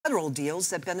bilateral deals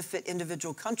that benefit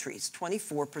individual countries,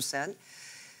 24%,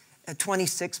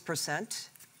 26%.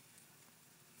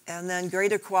 And then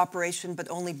greater cooperation, but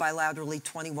only bilaterally,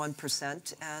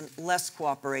 21%. And less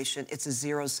cooperation, it's a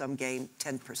zero-sum game,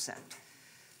 10%.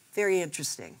 Very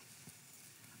interesting.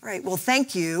 All right, well,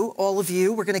 thank you, all of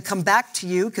you. We're going to come back to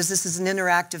you because this is an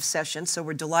interactive session, so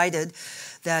we're delighted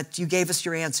that you gave us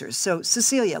your answers. So,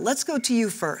 Cecilia, let's go to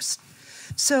you first.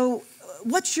 So,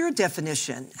 what's your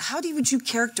definition? How would you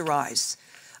characterize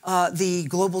the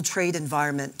global trade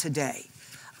environment today?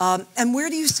 And where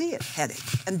do you see it heading?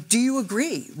 And do you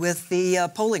agree with the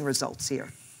polling results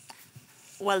here?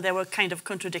 Well, they were kind of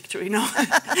contradictory, no?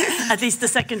 At least the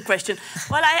second question.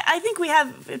 Well, I think we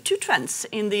have two trends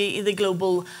in the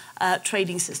global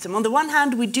trading system. On the one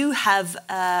hand, we do have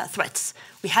threats.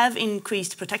 We have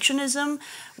increased protectionism.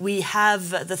 We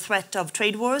have the threat of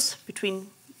trade wars between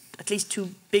at least two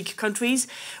big countries.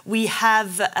 We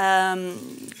have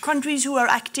countries who are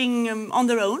acting on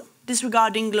their own,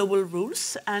 disregarding global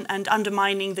rules and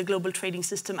undermining the global trading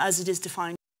system as it is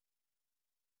defined.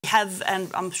 We have,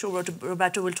 and I'm sure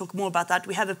Roberto will talk more about that,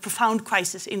 we have a profound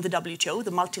crisis in the WTO,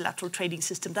 the multilateral trading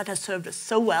system that has served us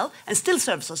so well and still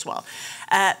serves us well.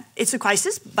 It's a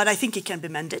crisis, but I think it can be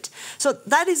mended. So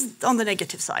that is on the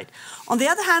negative side. On the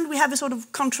other hand, we have a sort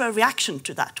of contra-reaction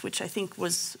to that, which I think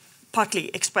was partly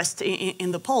expressed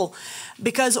in the poll,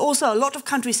 because also a lot of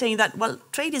countries saying that, well,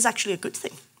 trade is actually a good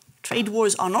thing. Trade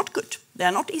wars are not good. They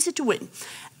are not easy to win.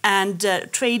 And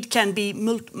trade can be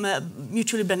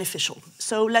mutually beneficial.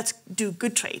 So let's do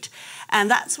good trade. And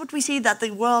that's what we see, that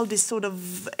the world is sort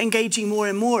of engaging more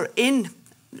and more in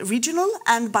regional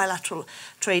and bilateral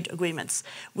trade agreements.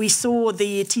 We saw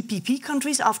the TPP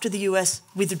countries, after the US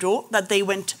withdrew, that they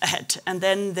went ahead. And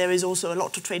then there is also a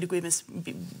lot of trade agreements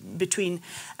between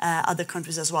other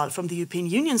countries as well. From the European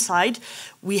Union side,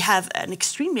 we have an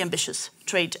extremely ambitious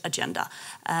trade agenda.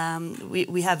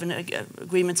 We have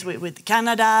agreements with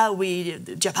Canada.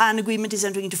 The Japan agreement is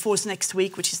entering into force next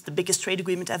week, which is the biggest trade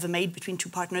agreement ever made between two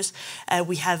partners.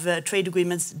 We have trade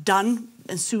agreements done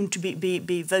and soon to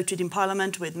be voted in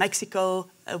Parliament with Mexico,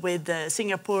 with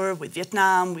Singapore, with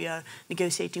Vietnam. We are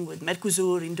negotiating with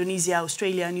Mercosur, Indonesia,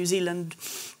 Australia, New Zealand,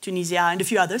 Tunisia, and a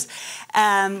few others.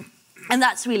 And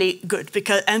that's really good,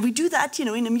 and we do that, in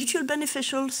a mutual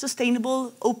beneficial,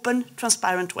 sustainable, open,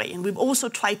 transparent way. And we've also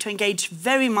tried to engage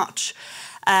very much,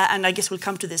 and I guess we'll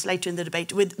come to this later in the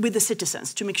debate, with the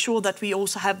citizens, to make sure that we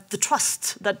also have the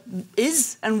trust that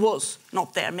is and was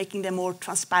not there, making them more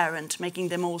transparent, making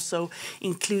them also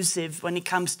inclusive when it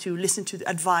comes to listen to the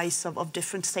advice of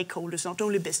different stakeholders, not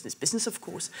only business of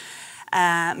course,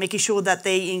 making sure that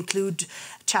they include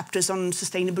chapters on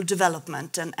sustainable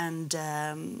development and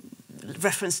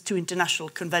reference to international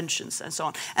conventions and so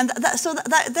on. And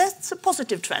that's a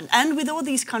positive trend. And with all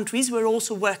these countries, we're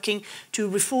also working to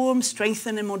reform,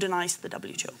 strengthen and modernize the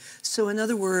WTO. So in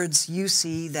other words, you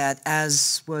see that,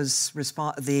 as was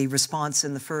the response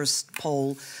in the first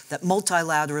poll, that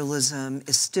multilateralism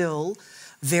is still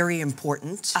very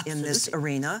important in this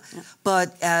arena,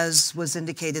 but as was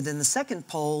indicated in the second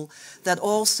poll, that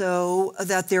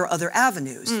there are other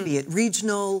avenues, be it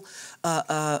regional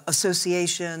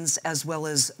associations as well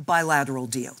as bilateral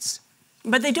deals.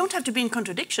 But they don't have to be in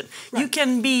contradiction. Right. You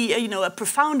can be, a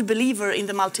profound believer in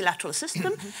the multilateral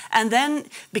system, and then,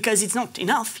 because it's not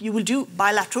enough, you will do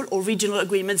bilateral or regional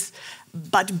agreements,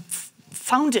 but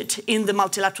founded in the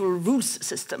multilateral rules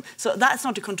system. So that's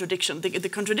not a contradiction. The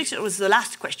contradiction was the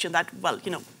last question that, well,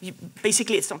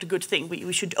 basically it's not a good thing.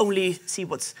 We should only see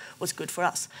what's good for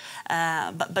us.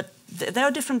 But there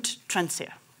are different trends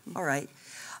here. All right.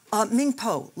 Ming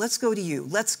Po, let's go to you.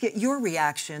 Let's get your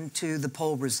reaction to the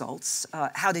poll results.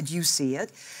 How did you see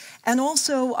it? And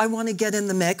also, I want to get in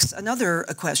the mix another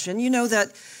question. You know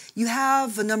that you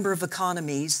have a number of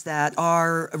economies that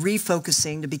are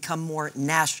refocusing to become more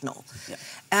national. Yeah.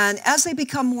 And as they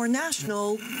become more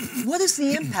national, what is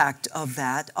the impact of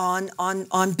that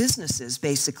on businesses,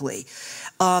 basically?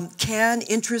 Can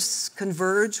interests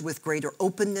converge with greater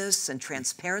openness and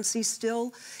transparency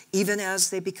still, even as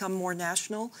they become more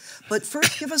national? But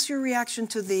first, give us your reaction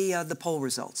to the poll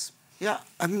results. Yeah,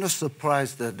 I'm not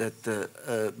surprised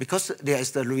that because there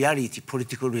is the reality,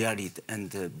 political reality, and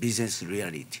business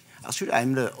reality. Actually,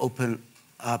 I'm the open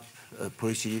up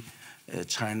policy.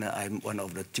 China, I'm one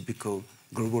of the typical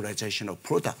globalization of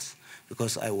products,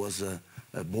 because I was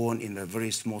born in a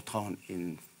very small town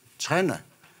in China,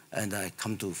 and I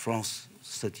come to France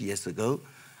 30 years ago,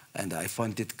 and I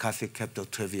founded Cafe Capital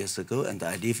 12 years ago, and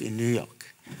I live in New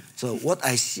York. So what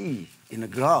I see in the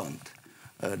ground,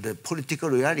 the political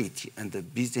reality and the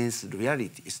business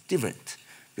reality is different,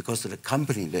 because the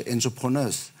company, the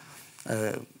entrepreneurs,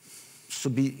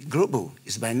 should be global.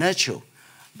 It's by nature,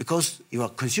 because your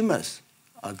consumers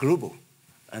are global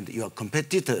and your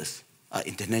competitors are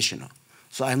international.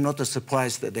 So I'm not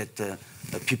surprised that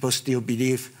people still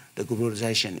believe that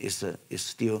globalization is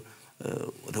still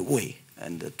the way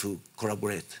and to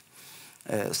collaborate.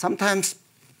 Sometimes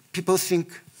people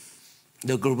think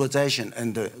the globalization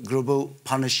and the global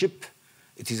partnership,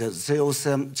 it is a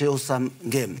zero-sum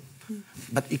game.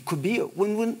 But it could be a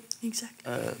win-win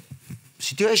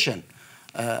situation.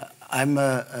 I'm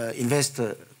an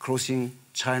investor crossing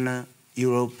China,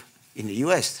 Europe, in the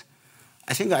US.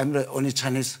 I think I'm the only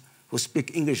Chinese who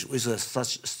speak English with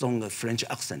such strong French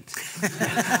accent.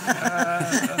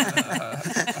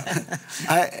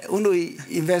 When we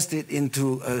invested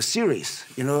into a series,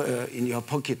 you know, in your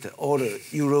pocket, all the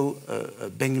euro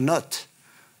banknote,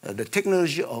 the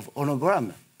technology of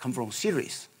hologram come from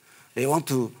series. They want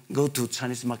to go to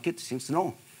Chinese market, since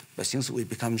no. But since we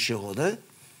become shareholder,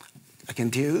 I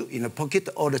can tell you, in the pocket,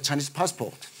 all the Chinese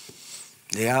passport,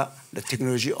 they are the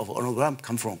technology of hologram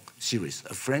come from series,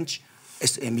 a French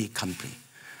SME company.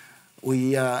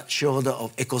 We are shareholder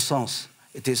of economies.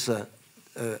 It is a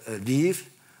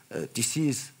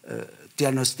disease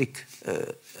diagnostic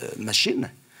machine.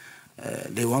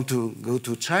 They want to go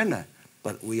to China,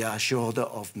 but we are shareholder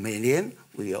of Million.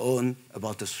 We own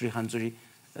about 300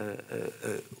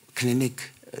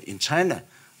 clinic in China,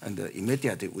 and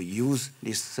immediately we use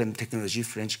this same technology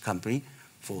French company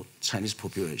for Chinese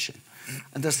population.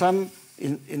 And some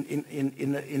in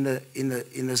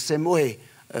the same way,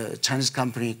 Chinese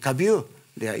company Cabio,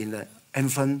 they are in the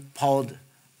infant powered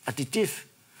additive.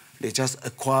 They just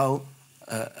acquire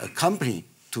a company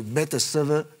to better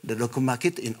serve the local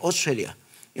market in Australia.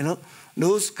 You know,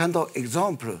 those kind of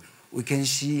example we can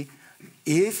see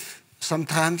if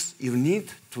sometimes you need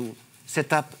to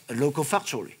set up a local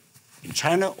factory in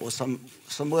China or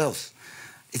somewhere else.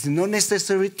 It's not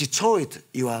necessarily destroy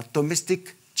your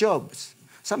domestic jobs.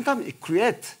 Sometimes it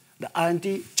creates the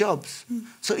R&D jobs.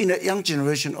 So in the young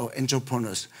generation of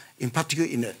entrepreneurs, in particular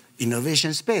in the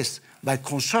innovation space, by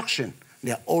construction,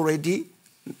 they are already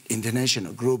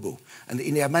international, global. And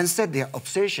in their mindset, their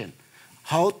obsession,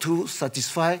 how to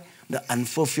satisfy the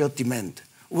unfulfilled demand.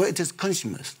 Where it is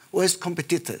consumers, where it's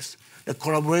competitors. The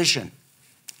collaboration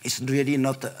is really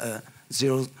not a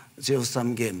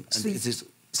zero-sum game. And it is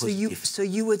so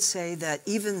you would say that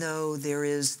even though there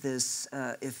is this,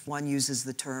 if one uses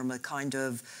the term, a kind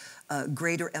of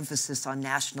greater emphasis on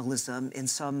nationalism in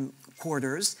some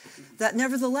quarters, that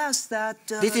nevertheless that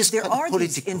there are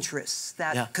these interests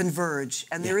that converge,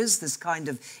 and there is this kind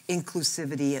of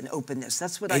inclusivity and openness.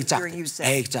 That's what I'm hearing you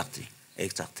say. Exactly.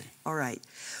 All right.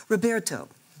 Roberto,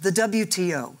 the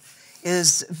WTO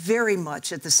is very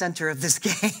much at the center of this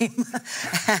game.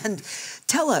 And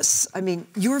tell us, I mean,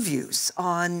 your views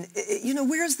on, you know,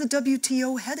 where's the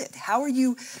WTO headed? How are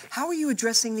you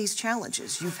addressing these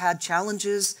challenges? You've had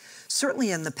challenges certainly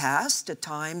in the past, at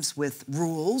times with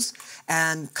rules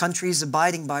and countries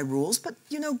abiding by rules, but,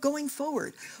 you know, going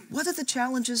forward, what are the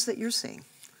challenges that you're seeing?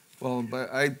 Well, but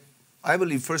I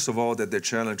believe, first of all, that the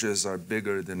challenges are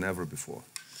bigger than ever before.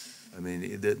 I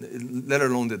mean, let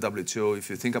alone the WTO. If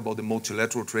you think about the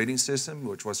multilateral trading system,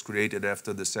 which was created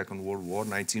after the Second World War,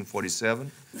 1947,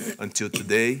 until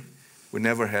today, we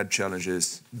never had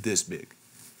challenges this big.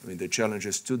 I mean, the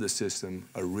challenges to the system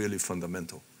are really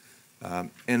fundamental.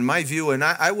 In my view, and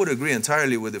I would agree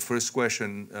entirely with the first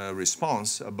question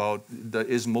response about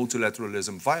is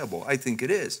multilateralism viable? I think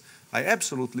it is. I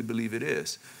absolutely believe it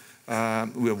is.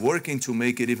 We're working to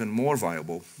make it even more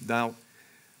viable. Now,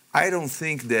 I don't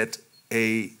think that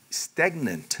a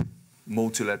stagnant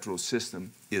multilateral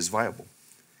system is viable.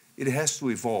 It has to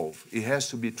evolve. It has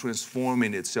to be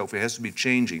transforming itself. It has to be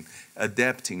changing,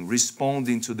 adapting,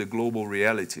 responding to the global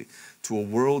reality, to a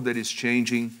world that is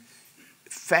changing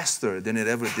faster than it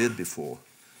ever did before.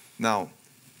 Now,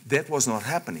 that was not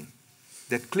happening.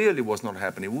 That clearly was not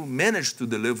happening. We managed to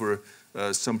deliver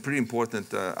some pretty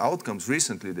important outcomes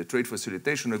recently, the Trade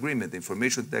Facilitation Agreement,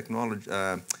 Information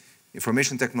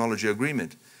Technology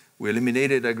Agreement. We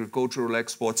eliminated agricultural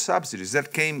export subsidies.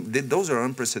 Those are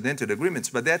unprecedented agreements,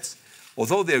 but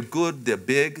although they're good, they're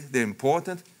big, they're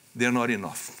important, they're not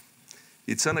enough.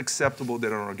 It's unacceptable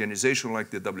that an organization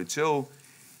like the WTO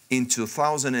in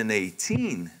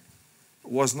 2018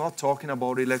 was not talking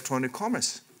about electronic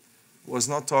commerce, was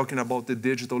not talking about the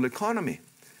digital economy.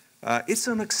 It's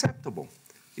unacceptable.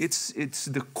 It's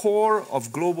the core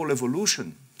of global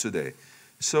evolution today.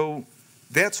 So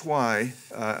that's why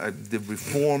the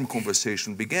reform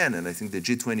conversation began, and I think the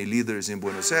G20 leaders in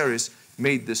Buenos Aires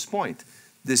made this point.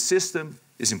 The system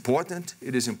is important.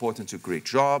 It is important to create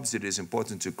jobs. It is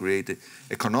important to create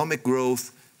economic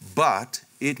growth, but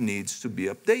it needs to be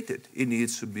updated. It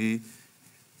needs to be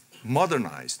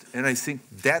modernized. And I think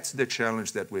that's the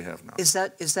challenge that we have now. Is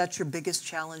that your biggest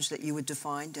challenge that you would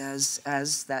define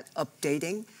as that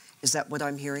updating? Is that what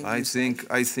I'm hearing you say?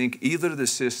 I think either the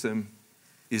system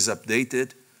is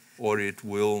updated or it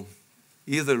will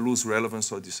either lose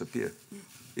relevance or disappear.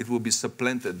 It will be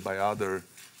supplanted by other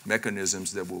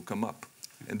mechanisms that will come up.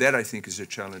 And that, I think, is a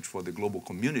challenge for the global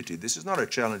community. This is not a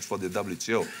challenge for the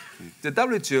WTO. The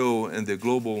WTO and the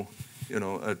global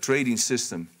trading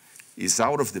system is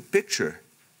out of the picture.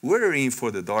 We're in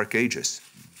for the dark ages.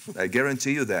 I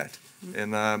guarantee you that.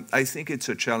 And I think it's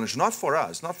a challenge, not for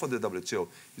us, not for the WTO.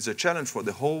 It's a challenge for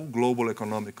the whole global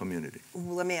economic community.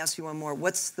 Well, let me ask you one more.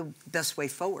 What's the best way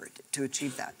forward to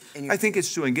achieve that? I think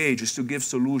it's to engage, it's to give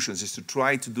solutions, it's to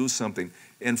try to do something.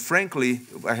 And frankly,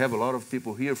 I have a lot of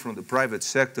people here from the private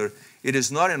sector. It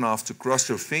is not enough to cross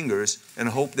your fingers and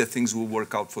hope that things will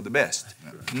work out for the best.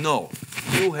 No,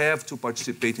 you have to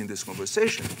participate in this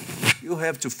conversation. You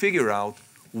have to figure out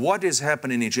what is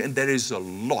happening in Geneva, and there is a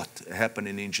lot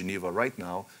happening in Geneva right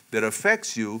now that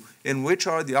affects you, and which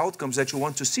are the outcomes that you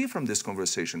want to see from this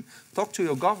conversation. Talk to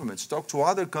your governments, talk to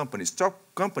other companies, talk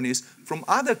to companies from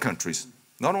other countries,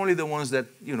 not only the ones that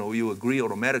you agree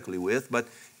automatically with, but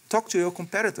talk to your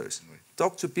competitors.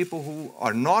 Talk to people who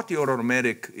are not your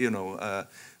automatic,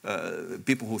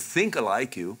 people who think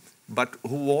alike you, but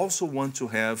who also want to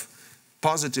have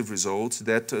positive results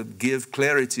that give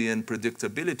clarity and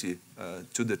predictability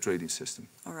to the trading system.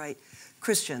 All right.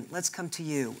 Christian, let's come to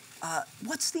you.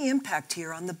 What's the impact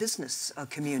here on the business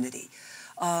community?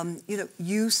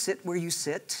 You sit where you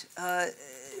sit.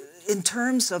 In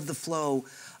terms of the flow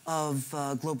of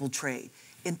global trade,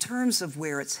 in terms of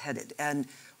where it's headed and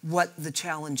what the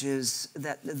challenges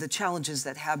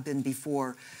that have been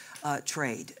before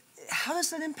trade, how does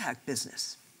that impact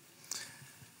business?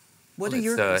 What are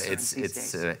your concerns these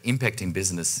days? It's impacting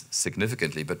business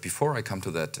significantly. But before I come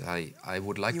to that, I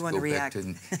would like to go back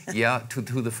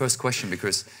to the first question,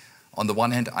 because on the one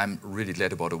hand, I'm really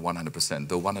glad about a 100%,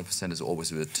 though 100% is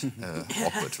always a bit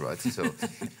awkward, right? So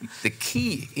the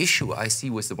key issue I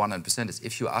see with the 100% is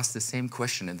if you ask the same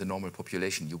question in the normal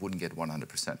population, you wouldn't get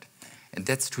 100%. And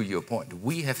that's to your point.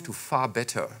 We have to far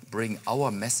better bring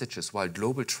our messages, while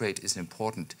global trade is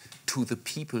important, to the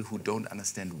people who don't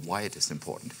understand why it is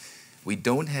important. We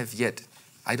don't have yet,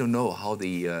 I don't know how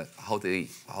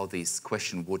this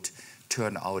question would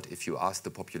turn out if you ask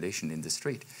the population in the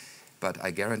street. But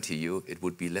I guarantee you it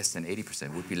would be less than 80%,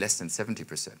 it would be less than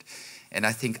 70%. And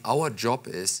I think our job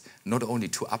is not only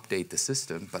to update the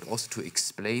system, but also to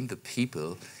explain to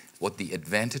people what the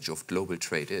advantage of global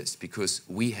trade is. Because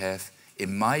we have,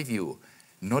 in my view,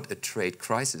 not a trade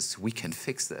crisis, we can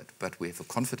fix that, but we have a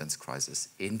confidence crisis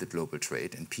in the global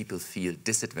trade, and people feel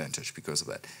disadvantaged because of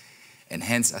that. And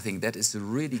hence, I think that is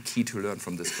really key to learn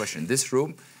from this question. In this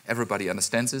room, everybody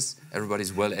understands this,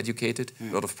 everybody's well educated,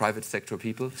 a lot of private sector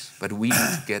people, but we need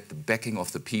to get the backing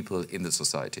of the people in the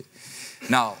society.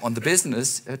 Now, on the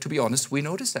business, to be honest, we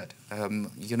notice that.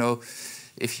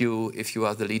 If you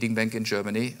are the leading bank in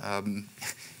Germany,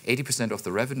 80% of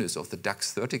the revenues of the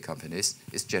DAX 30 companies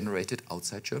is generated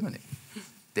outside Germany.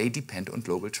 They depend on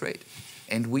global trade.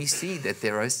 And we see that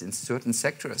there is in certain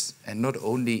sectors, and not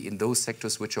only in those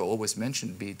sectors which are always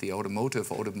mentioned, be it the automotive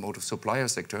supplier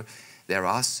sector, there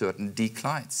are certain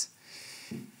declines.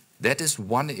 That is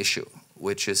one issue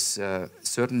which is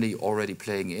certainly already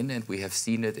playing in, and we have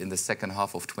seen it in the second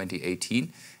half of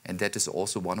 2018. And that is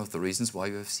also one of the reasons why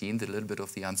you have seen a little bit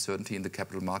of the uncertainty in the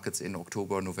capital markets in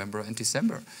October, November, and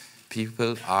December.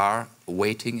 People are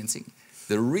waiting and seeing.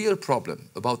 The real problem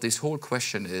about this whole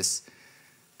question is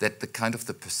that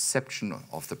the perception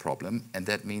of the problem, and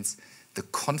that means the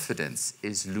confidence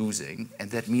is losing, and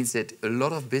that means that a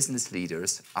lot of business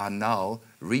leaders are now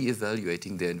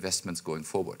re-evaluating their investments going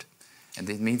forward. And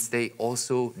it means they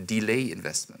also delay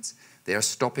investments. They are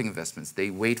stopping investments. They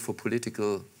wait for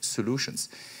political solutions.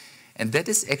 And that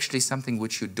is actually something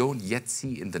which you don't yet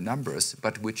see in the numbers,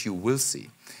 but which you will see.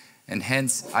 And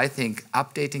hence, I think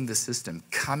updating the system,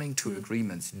 coming to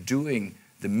agreements, doing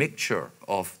the mixture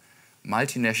of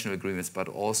multinational agreements, but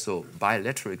also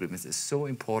bilateral agreements, is so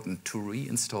important to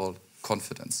reinstall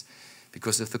confidence.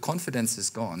 Because if the confidence is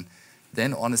gone,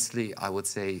 then honestly, I would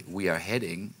say we are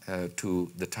heading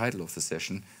to the title of the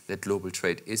session, that global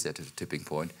trade is at a tipping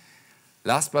point.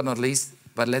 Last but not least,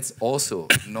 but let's also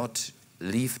not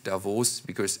leave Davos,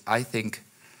 because I think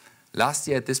last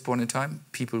year at this point in time,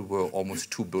 people were almost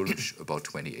too bullish about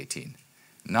 2018.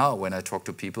 Now, when I talk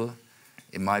to people,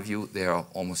 in my view, they are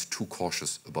almost too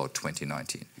cautious about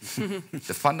 2019.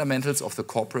 The fundamentals of the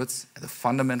corporates, the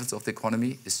fundamentals of the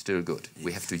economy is still good.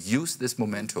 We have to use this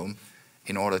momentum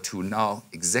in order to now,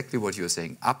 exactly what you're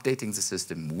saying, updating the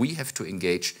system. We have to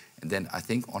engage, and then I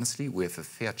think, honestly, we have a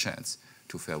fair chance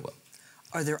to fare well.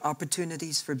 Are there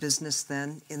opportunities for business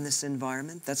then in this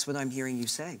environment? That's what I'm hearing you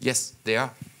say. Yes, they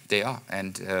are. They are,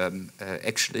 and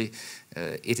actually,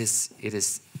 it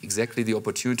is exactly the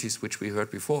opportunities which we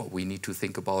heard before. We need to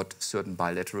think about certain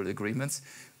bilateral agreements.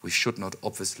 We should not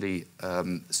obviously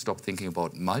stop thinking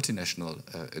about multinational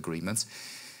agreements,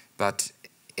 but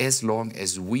as long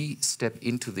as we step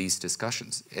into these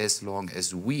discussions, as long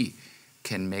as we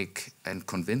can make and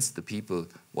convince the people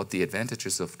what the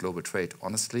advantages of global trade,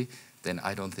 honestly, then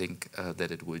I don't think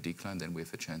that it will decline. Then we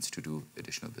have a chance to do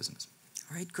additional business.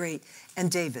 All right, great. And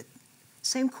David,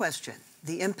 same question,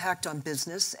 the impact on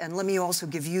business. And let me also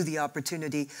give you the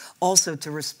opportunity also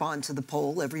to respond to the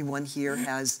poll. Everyone here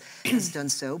has done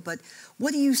so. But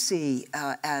what do you see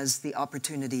as the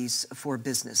opportunities for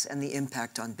business and the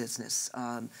impact on business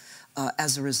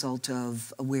as a result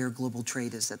of where global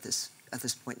trade is at this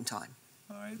point in time?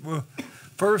 All right. Well,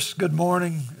 first, good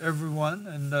morning, everyone.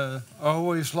 And I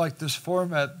always like this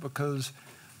format because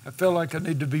I feel like I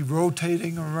need to be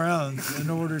rotating around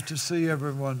in order to see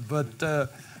everyone. But a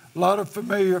lot of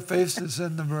familiar faces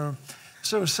in the room.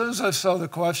 So as soon as I saw the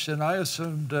question, I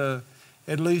assumed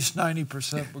at least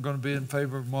 90% were going to be in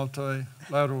favor of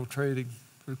multilateral trading,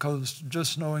 because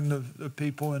just knowing the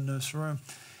people in this room.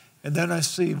 And then I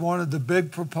see one of the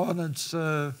big proponents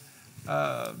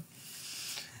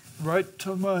right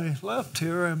to my left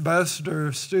here,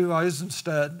 Ambassador Stu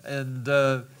Eisenstadt,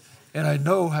 and I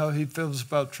know how he feels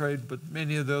about trade, but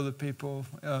many of the other people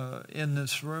in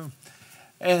this room.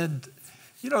 And,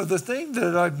 you know, the thing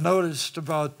that I've noticed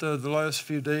about the last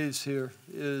few days here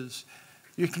is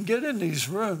you can get in these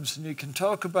rooms and you can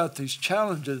talk about these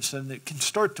challenges, and it can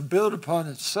start to build upon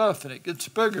itself, and it gets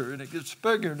bigger, and it gets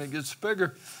bigger, and it gets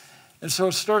bigger. And so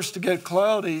it starts to get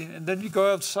cloudy, and then you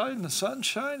go outside and the sun's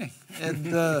shining.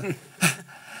 And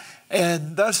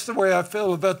and that's the way I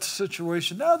feel about the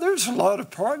situation. Now, there's a lot of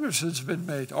progress that's been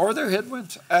made. Are there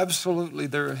headwinds? Absolutely,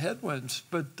 there are headwinds.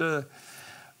 But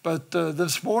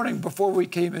this morning, before we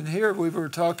came in here, we were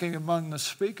talking among the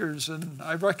speakers, and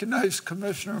I recognized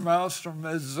Commissioner Malmström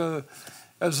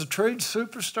as a trade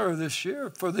superstar this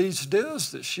year for these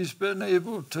deals that she's been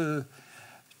able to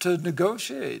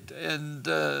negotiate. And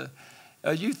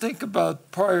you think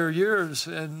about prior years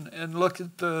and look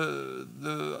at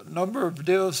the number of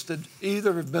deals that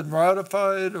either have been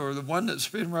ratified or the one that's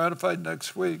being ratified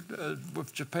next week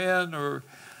with Japan or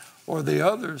the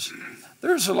others.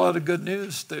 There's a lot of good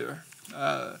news there.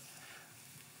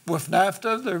 With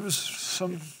NAFTA, there was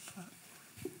some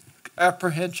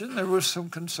apprehension, there was some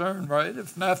concern, right?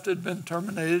 If NAFTA had been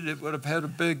terminated, it would have had a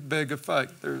big, big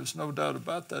effect. There's no doubt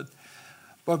about that.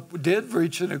 But we did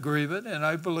reach an agreement, and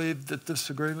I believe that this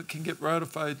agreement can get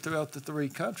ratified throughout the 3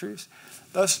 countries.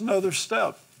 That's another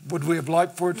step. Would we have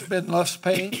liked for it to have been less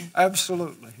pain?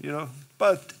 Absolutely, you know.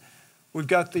 But we've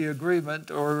got the agreement,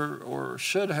 or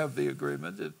should have the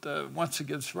agreement, once it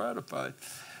gets ratified.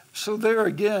 So there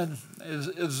again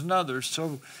is another.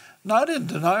 So not in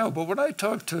denial, but when I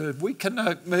talk to, we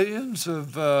connect millions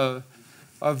of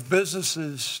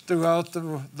businesses throughout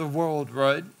the world,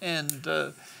 right? And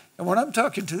when I'm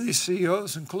talking to these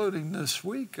CEOs, including this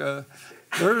week,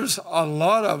 there's a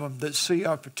lot of them that see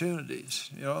opportunities.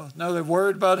 You know, now they're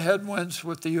worried about headwinds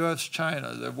with the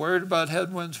U.S.-China. They're worried about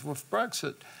headwinds with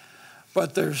Brexit.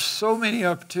 But there's so many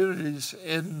opportunities,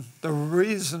 and the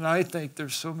reason I think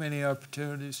there's so many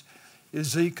opportunities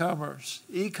is e-commerce.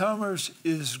 E-commerce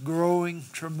is growing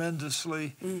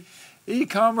tremendously.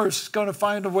 E-commerce is going to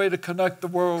find a way to connect the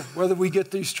world, whether we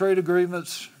get these trade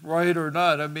agreements right or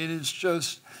not. I mean,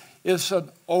 it's an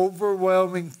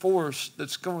overwhelming force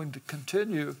that's going to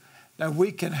continue. Now,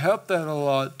 we can help that a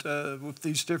lot with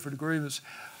these different agreements.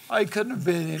 I couldn't have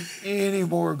been in any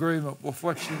more agreement with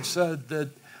what you said, that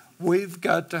we've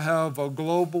got to have a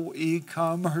global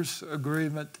e-commerce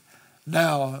agreement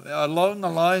now, along the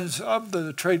lines of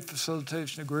the trade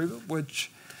facilitation agreement, which,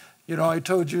 you know, I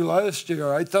told you last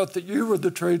year, I thought that you were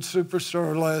the trade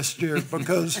superstar last year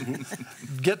because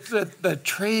get that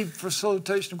trade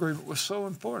facilitation agreement was so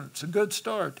important. It's a good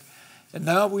start. And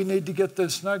now we need to get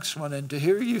this next one. And to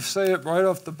hear you say it right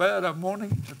off the bat, I'm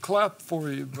wanting to clap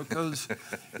for you because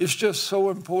it's just so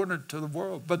important to the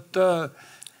world. But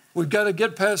We've got to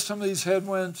get past some of these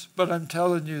headwinds, but I'm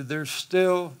telling you, there's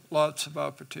still lots of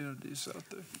opportunities out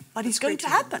there. But it's going to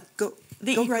happen.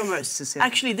 The e-commerce.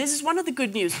 Actually, this is one of the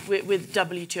good news with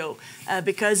WTO,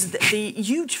 because the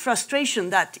huge frustration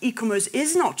that e-commerce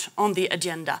is not on the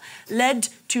agenda led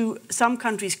to some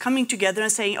countries coming together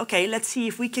and saying, okay, let's see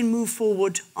if we can move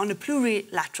forward on a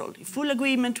plurilateral, full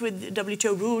agreement with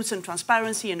WTO rules and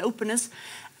transparency and openness,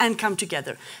 and come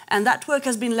together. And that work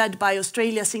has been led by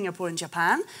Australia, Singapore, and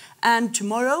Japan. And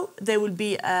tomorrow there will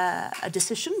be a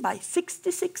decision by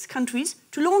 66 countries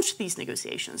to launch these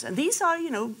negotiations. And these are,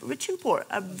 rich and poor,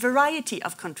 a variety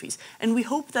of countries. And we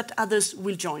hope that others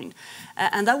will join.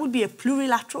 And that would be a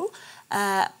plurilateral.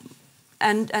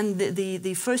 And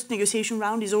the first negotiation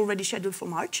round is already scheduled for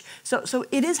March. So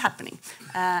it is happening.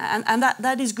 And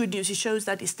that is good news. It shows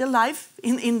that it's still live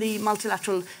in the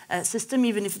multilateral system,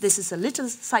 even if this is a little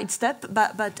sidestep.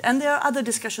 And there are other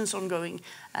discussions ongoing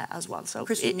as well. So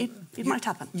it might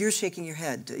happen. You're shaking your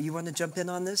head. You want to jump in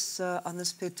on this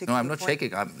particular No, I'm not point?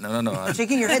 shaking. I'm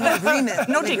shaking your head in agreement.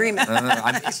 Not in agreement.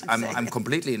 I'm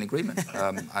completely in agreement.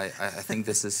 I think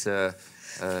this is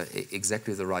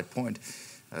exactly the right point.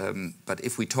 But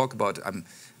if we talk about,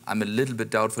 I'm a little bit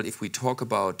doubtful if we talk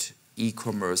about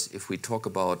e-commerce, if we talk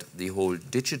about the whole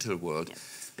digital world,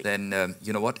 then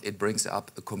you know what, it brings up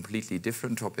a completely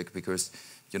different topic, because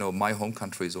my home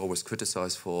country is always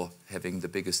criticized for having the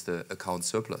biggest account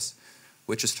surplus,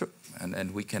 which is true.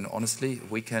 And we can honestly,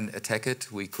 we can attack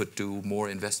it. We could do more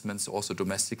investments also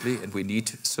domestically, and we need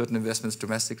certain investments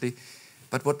domestically.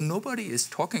 But what nobody is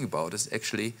talking about is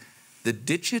actually the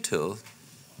digital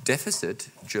deficit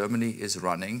Germany is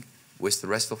running with the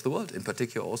rest of the world, in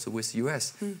particular also with the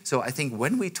US. So I think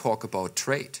when we talk about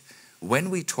trade, when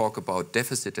we talk about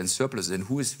deficit and surplus and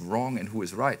who is wrong and who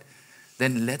is right,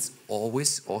 then let's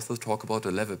always also talk about a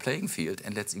level playing field,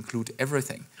 and let's include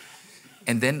everything.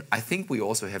 And then I think we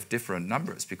also have different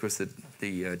numbers, because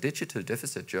the digital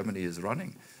deficit Germany is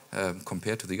running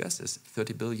compared to the US is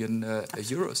 30 billion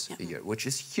euros a year, which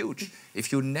is huge.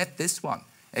 If you net this one,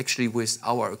 actually with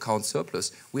our account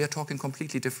surplus, we are talking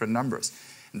completely different numbers.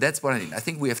 And that's what I mean. I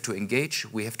think we have to engage,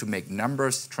 we have to make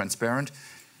numbers transparent,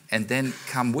 and then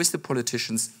come with the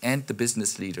politicians and the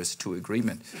business leaders to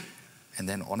agreement. And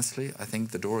then honestly, I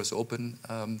think the door is open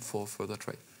for further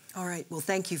trade. All right, well,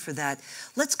 thank you for that.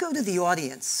 Let's go to the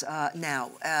audience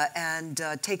now and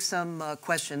take some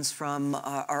questions from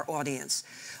our audience.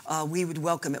 We would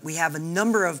welcome it. We have a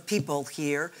number of people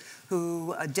here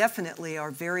who definitely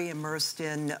are very immersed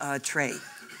in trade.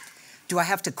 Do I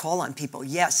have to call on people?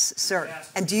 Yes, sir.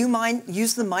 Yes. And do you mind,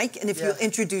 use the mic, and if you'll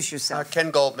introduce yourself.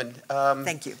 Ken Goldman.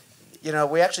 Thank you.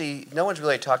 We actually, no one's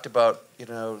really talked about,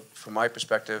 from my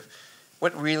perspective,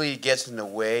 what really gets in the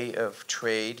way of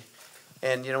trade.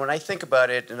 And, when I think about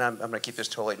it, and I'm going to keep this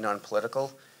totally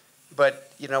non-political,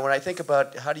 but, when I think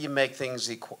about how do you make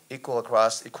things equal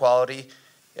across equality,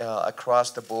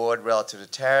 across the board relative to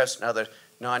tariffs and other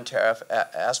non-tariff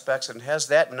aspects, and has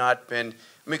that not been,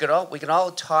 we can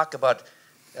all talk about,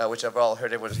 which I've all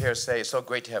heard everyone here say, it's so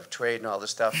great to have trade and all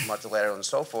this stuff, multilateral and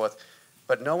so forth,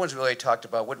 but no one's really talked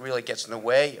about what really gets in the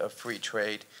way of free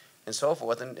trade and so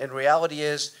forth. And reality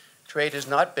is, trade has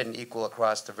not been equal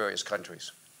across the various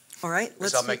countries. All right.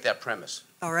 I'll make that premise.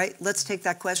 All right, let's take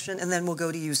that question, and then we'll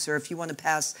go to you, sir, if you want to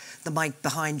pass the mic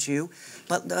behind you.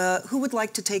 But who would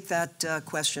like to take that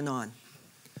question on?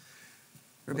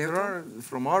 Well,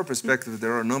 from our perspective,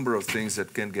 there are a number of things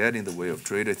that can get in the way of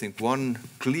trade. I think one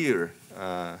clear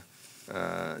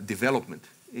development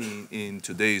in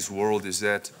today's world is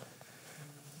that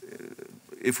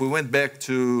if we went back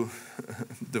to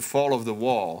the fall of the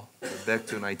wall, back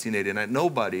to 1989,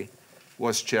 nobody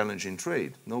was challenging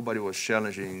trade. Nobody was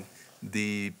challenging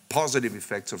the positive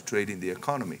effects of trade in the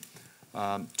economy.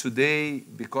 Today,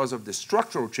 because of the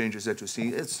structural changes that you see,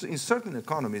 it's in certain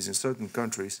economies, in certain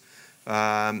countries,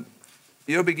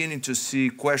 you're beginning to see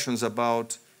questions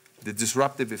about the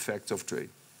disruptive effects of trade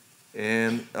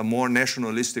and a more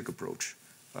nationalistic approach.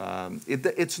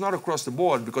 It's not across the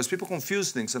board, because people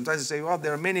confuse things. Sometimes they say, well,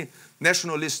 there are many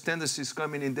nationalist tendencies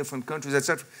coming in different countries,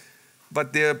 etc.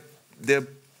 But their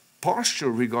posture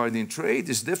regarding trade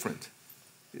is different.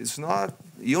 It's not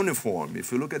uniform.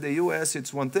 If you look at the US,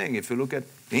 it's one thing. If you look at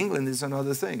England, it's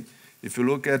another thing. If you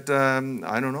look at,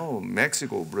 I don't know,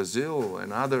 Mexico, Brazil,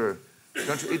 and other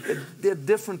countries, there are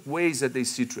different ways that they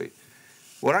see trade.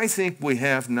 What I think we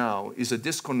have now is a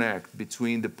disconnect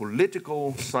between the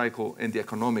political cycle and the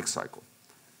economic cycle.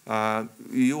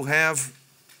 You have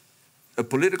a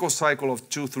political cycle of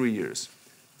 2-3 years.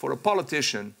 For a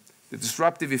politician, the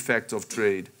disruptive effect of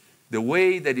trade, the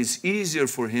way that is easier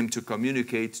for him to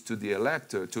communicate to the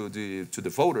elector, to the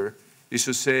voter, is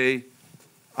to say,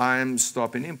 I'm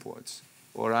stopping imports,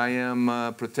 or I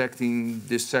am protecting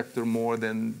this sector more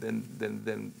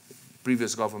than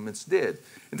previous governments did.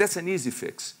 And that's an easy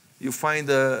fix. You find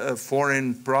a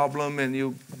foreign problem and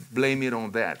you blame it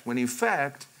on that, when in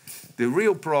fact, the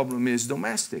real problem is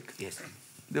domestic. Yes.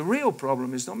 The real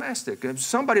problem is domestic. If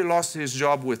somebody lost his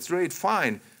job with trade,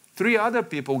 fine. 3 other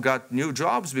people got new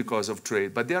jobs because of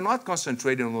trade, but they're not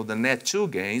concentrating on the net 2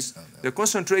 gains. Oh, no. They're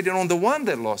concentrating on the one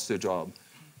that lost their job.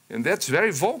 And that's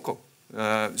very vocal.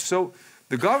 So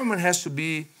the government has to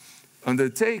be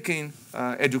undertaking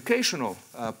educational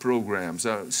programs,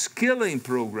 skilling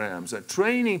programs,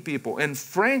 training people, and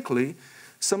frankly,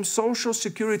 some social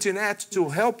security net to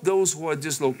help those who are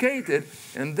dislocated,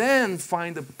 and then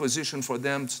find a position for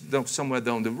them somewhere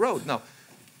down the road. Now,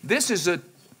 this is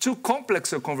too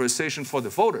complex a conversation for the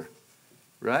voter,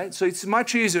 right? So it's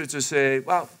much easier to say,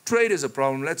 well, trade is a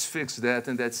problem, let's fix that,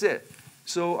 and that's it.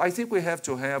 So I think we have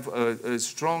to have a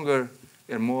stronger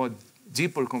and more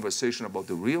deeper conversation about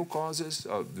the real causes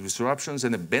of the disruptions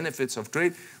and the benefits of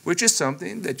trade, which is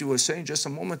something that you were saying just a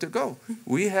moment ago.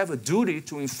 We have a duty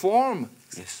to inform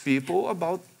people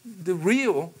about the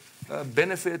real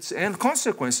benefits and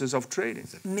consequences of trading.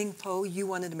 Ming Po, you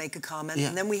wanted to make a comment,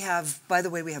 and then we have, by the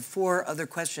way, we have 4 other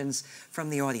questions from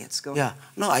the audience. Go ahead.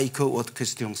 No, I echo what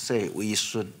Christian said. We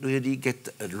should really get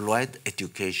a right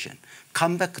education.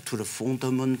 Come back to the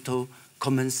fundamental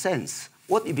common sense.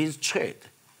 What it means trade.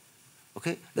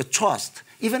 Okay, the trust.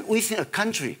 Even within a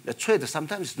country, the trade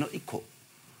sometimes is not equal.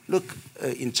 Look,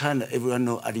 in China, everyone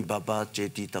knows Alibaba,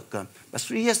 JD.com. But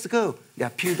 3 years ago, they are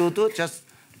Pinduoduo, just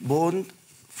born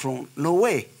from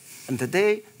Norway. And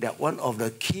today, they are one of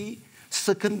the key,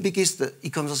 second biggest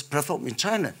e-commerce platform in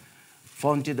China,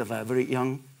 founded by very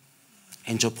young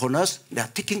entrepreneurs. They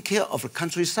are taking care of the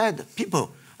countryside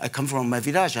people. I come from my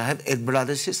village. I have 8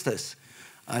 brothers and sisters.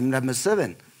 I'm number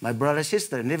 7. My brother and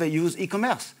sister never used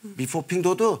e-commerce before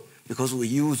Pinduoduo because we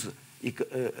use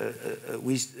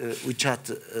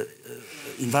WeChat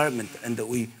environment, and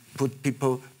we put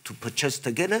people to purchase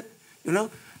together, you know.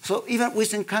 So even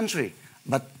within country,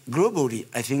 but globally,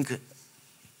 I think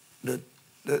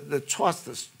the trust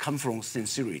comes from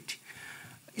sincerity.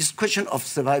 It's a question of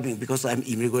surviving because I'm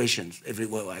immigration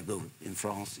everywhere I go, in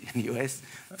France, in the US.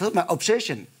 So my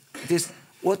obsession is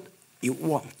what you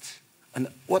want and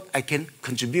what I can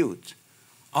contribute,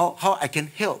 how I can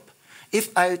help.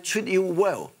 If I treat you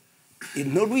well,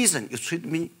 in no reason you treat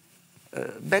me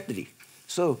badly.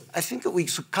 So I think we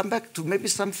should come back to maybe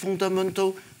some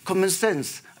fundamental common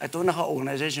sense. I don't know how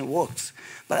organization works,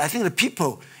 but I think the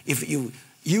people, if you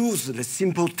use the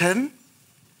simple term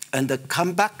and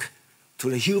come back to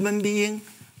the human being,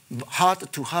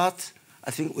 heart to heart, I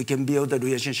think we can build a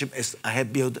relationship as I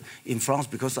have built in France,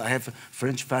 because I have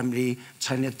French family,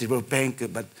 China Development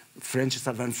Bank, but French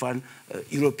sovereign fund,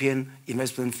 European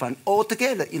investment fund, all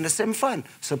together in the same fund.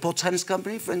 Support Chinese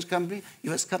company, French company,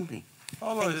 US company.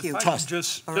 Thank you. Trust.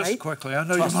 Just quickly, I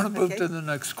know you want to move to the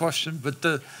next question, but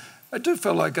I do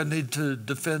feel like I need to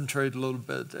defend trade a little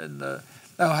bit. And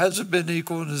now, has it been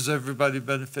equal and has everybody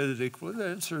benefited equally? The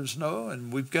answer is no,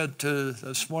 and we've got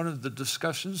that's one of the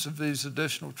discussions of these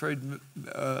additional trade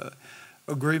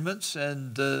agreements,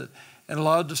 and a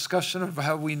lot of discussion of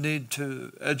how we need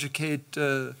to educate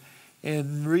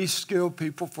and reskill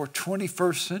people for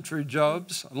 21st century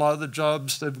jobs. A lot of the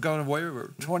jobs that have gone away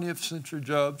were 20th century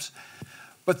jobs.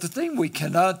 But the thing we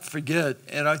cannot forget,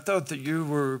 and I thought that you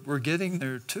were getting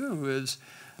there too, is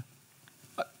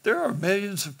there are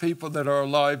millions of people that are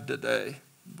alive today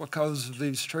because of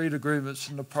these trade agreements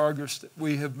and the progress that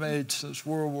we have made since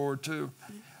World War II.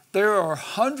 There are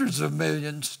hundreds of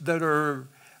millions that are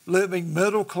living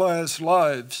middle-class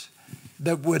lives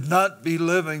that would not be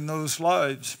living those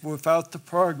lives without the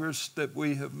progress that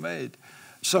we have made.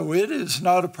 So it is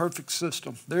not a perfect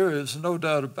system. There is no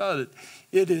doubt about it.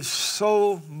 It is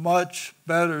so much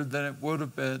better than it would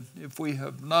have been if we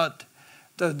have not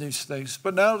done these things.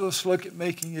 But now let's look at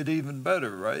making it even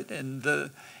better, right?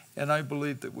 And I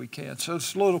believe that we can. So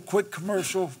it's a little quick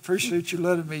commercial. Appreciate you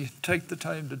letting me take the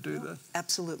time to do that.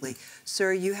 Absolutely.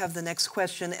 Sir, you have the next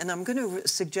question, and I'm going to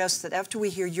suggest that after we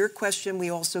hear your question, we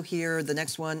also hear the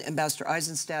next one, Ambassador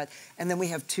Eisenstadt, and then we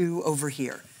have 2 over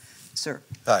here. Sir.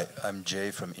 Hi, I'm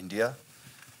Jay from India.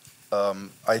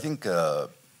 I think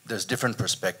there's different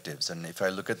perspectives, and if I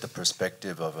look at the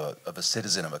perspective of a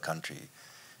citizen of a country,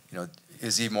 you know,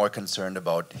 is he more concerned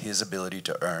about his ability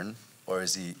to earn, or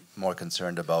is he more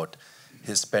concerned about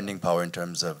his spending power in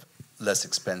terms of less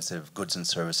expensive goods and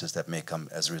services that may come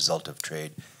as a result of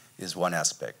trade, is one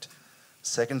aspect.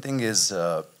 Second thing is,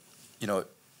 you know,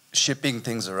 shipping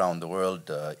things around the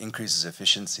world increases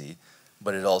efficiency,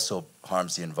 but it also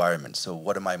harms the environment. So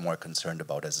what am I more concerned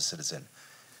about as a citizen?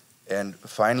 And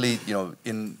finally,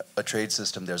 in a trade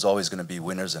system, there's always going to be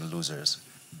winners and losers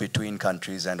between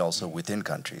countries and also within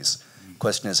countries.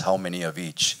 Question is how many of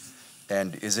each?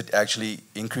 And is it actually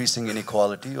increasing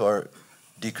inequality or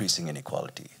decreasing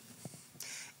inequality?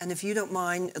 And if you don't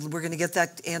mind, we're going to get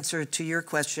that answer to your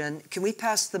question. Can we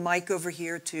pass the mic over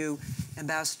here to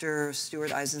Ambassador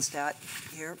Stuart Eisenstadt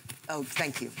here? Oh,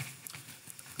 thank you.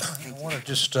 I want to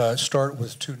just start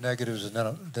with two negatives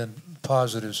and then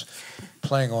positives,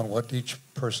 playing on what each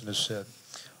person has said.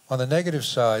 On the negative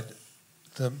side,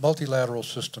 the multilateral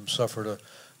system suffered a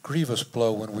grievous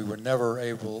blow when we were never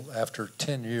able, after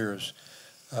 10 years,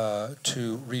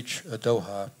 to reach a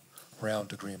Doha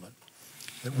round agreement.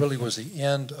 It really was the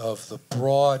end of the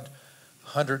broad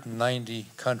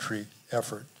 190-country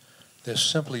effort. There's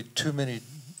simply too many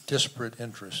disparate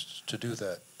interests to do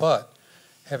that. But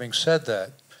having said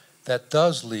that, that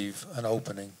does leave an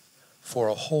opening for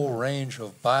a whole range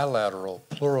of bilateral,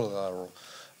 plurilateral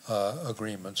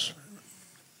agreements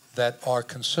that are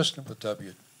consistent with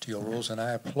WTO rules, and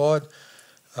I applaud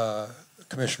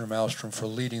Commissioner Malmstrom for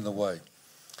leading the way.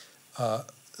 The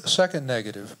second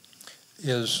negative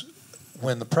is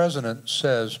when the President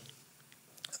says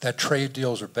that trade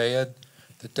deals are bad,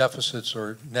 the deficits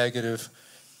are negative,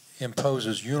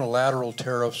 imposes unilateral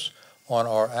tariffs on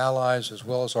our allies as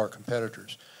well as our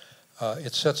competitors.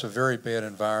 It sets a very bad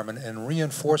environment and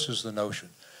reinforces the notion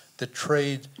that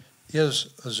trade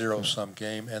is a zero-sum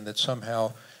game and that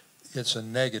somehow it's a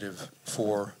negative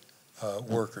for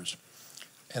workers.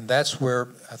 And that's where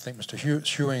I think Mr.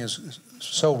 Hewing is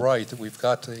so right that we've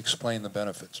got to explain the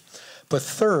benefits. But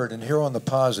third, and here on the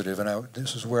positive, and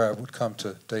this is where I would come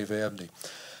to Dave Abney,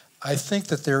 I think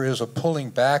that there is a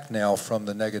pulling back now from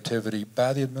the negativity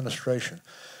by the administration.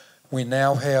 We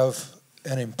now have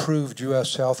an improved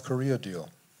U.S.-South Korea deal.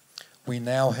 We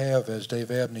now have, as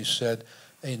Dave Abney said,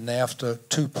 a NAFTA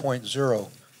 2.0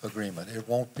 agreement. It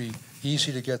won't be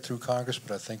easy to get through Congress,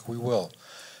 but I think we will.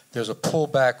 There's a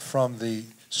pullback from the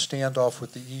standoff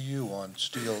with the EU on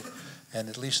steel and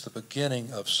at least the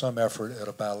beginning of some effort at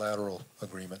a bilateral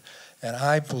agreement. And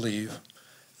I believe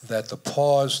that the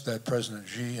pause that President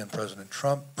Xi and President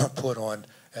Trump put on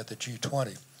at the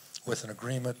G20 with an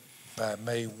agreement by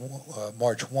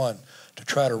March 1 to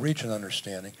try to reach an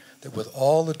understanding that with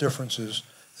all the differences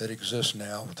that exist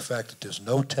now, with the fact that there's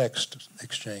no text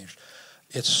exchanged,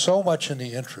 it's so much in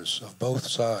the interests of both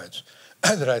sides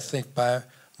that I think by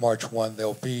March 1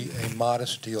 there'll be a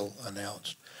modest deal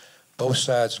announced. Both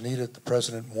sides need it. The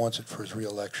president wants it for his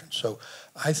reelection. So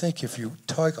I think if you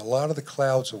take a lot of the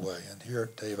clouds away, and here,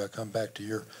 Dave, I come back to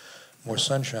your more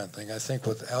sunshine thing, I think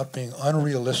without being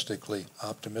unrealistically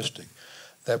optimistic,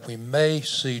 that we may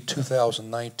see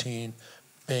 2019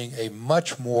 being a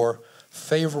much more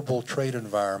favorable trade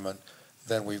environment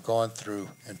than we've gone through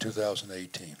in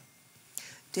 2018.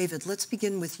 David, let's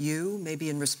begin with you, maybe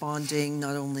in responding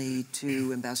not only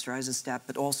to Ambassador Eisenstadt,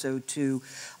 but also to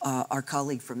our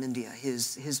colleague from India,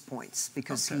 his points,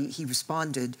 because he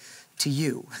responded to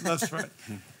you. That's right.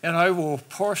 And I will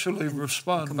partially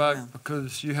respond back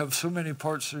because you have so many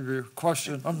parts of your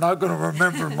question. I'm not going to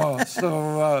remember them all.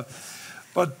 So,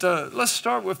 but let's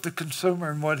start with the consumer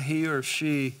and what he or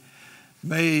she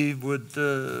would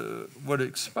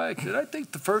expect. And I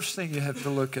think the first thing you have to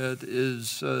look at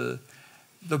is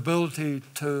the ability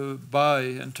to buy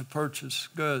and to purchase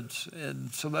goods.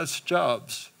 And so that's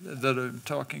jobs that I'm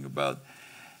talking about.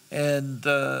 And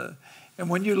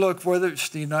when you look, whether it's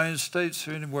the United States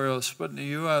or anywhere else, but in the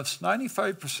U.S.,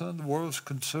 95% of the world's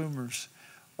consumers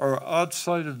are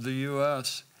outside of the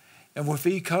U.S. And with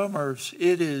e-commerce,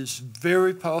 it is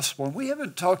very possible, and we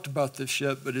haven't talked about this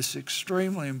yet, but it's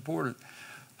extremely important.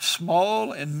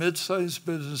 Small and mid-sized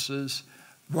businesses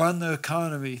run the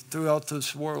economy throughout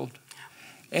this world.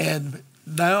 And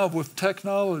now with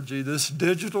technology, this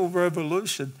digital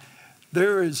revolution,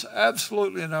 there is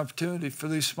absolutely an opportunity for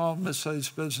these small and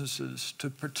mid-sized businesses to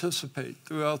participate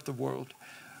throughout the world.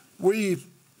 We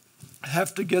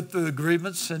have to get the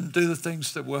agreements and do the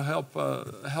things that will help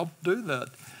do that.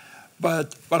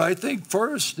 But I think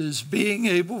first is being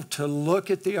able to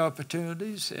look at the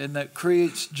opportunities, and that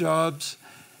creates jobs.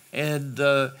 And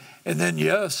then,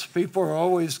 yes, people are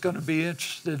always going to be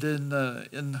interested in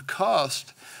the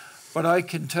cost. But I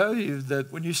can tell you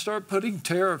that when you start putting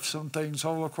tariffs on things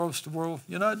all across the world,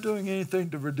 you're not doing anything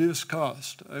to reduce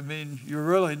cost. I mean, you're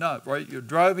really not, right? You're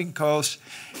driving costs,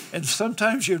 and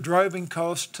sometimes you're driving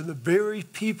costs to the very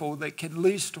people that can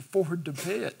least afford to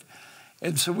pay it.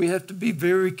 And so we have to be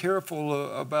very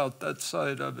careful about that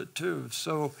side of it, too.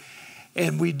 So,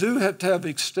 And we do have to have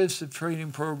extensive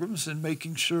training programs and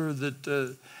making sure that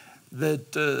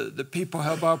the people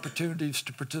have opportunities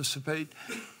to participate.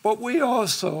 But we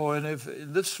also, and if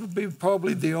this would be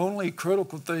probably the only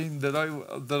critical thing that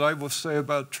I will say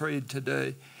about trade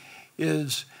today,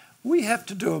 is we have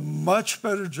to do a much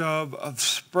better job of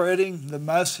spreading the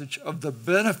message of the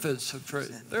benefits of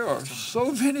trade. There are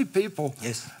so many people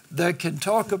that can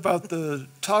talk about the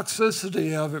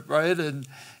toxicity of it, right,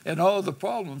 and all the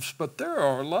problems, but there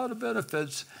are a lot of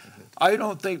benefits. I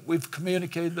don't think we've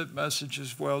communicated that message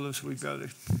as well as we've got to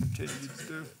continue to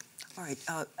do. All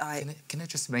right. Can I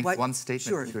just make one statement?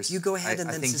 Sure. Because you go ahead, and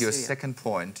I then think Cecilia. your second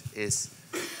point is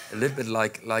a little bit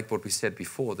like what we said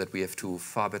before, that we have to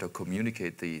far better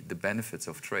communicate the benefits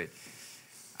of trade.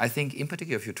 I think, in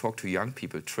particular, if you talk to young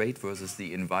people, trade versus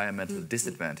the environmental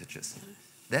disadvantages,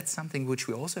 that's something which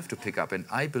we also have to pick up. And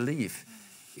I believe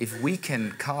if we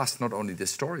can cast not only the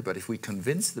story, but if we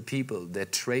convince the people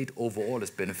that trade overall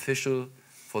is beneficial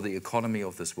for the economy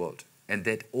of this world, and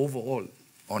that overall,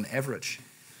 on average,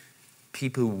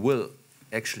 people will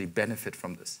actually benefit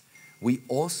from this. We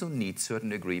also need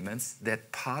certain agreements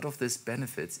that part of this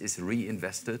benefits is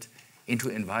reinvested into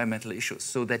environmental issues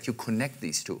so that you connect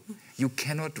these two. You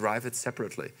cannot drive it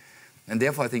separately. And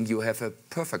therefore, I think you have a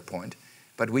perfect point,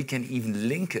 but we can even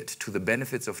link it to the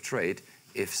benefits of trade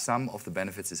if some of the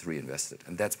benefits is reinvested.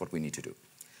 And that's what we need to do.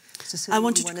 Cecilia, I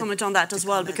wanted to comment on that as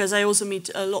well, because I also meet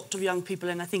a lot of young people,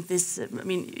 and I think this, I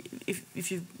mean,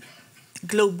 if you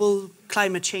global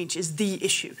climate change is the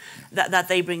issue that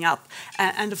they bring up.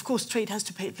 And of course, trade has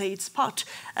to play its part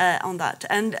on that.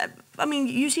 And I mean,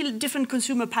 you see different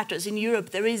consumer patterns. In Europe,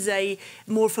 there is a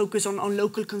more focus on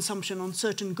local consumption on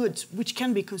certain goods, which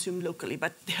can be consumed locally,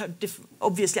 but there are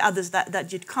obviously others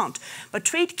that you can't. But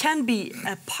trade can be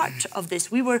a part of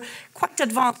this. We were quite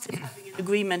advanced in having an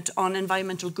agreement on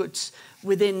environmental goods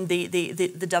within the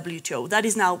WTO. That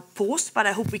is now paused, but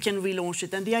I hope we can relaunch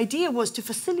it. And the idea was to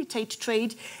facilitate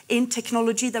trade in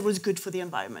technology that was good for the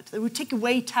environment. They would take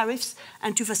away tariffs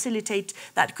and to facilitate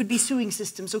that. Could be sewing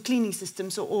systems or cleaning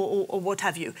systems or what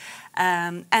have you.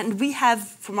 And we have,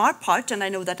 from our part, and I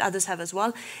know that others have as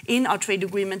well, in our trade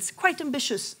agreements, quite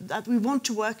ambitious that we want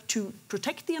to work to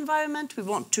protect the environment, we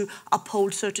want to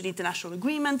uphold certain international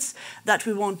agreements, that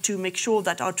we want to make sure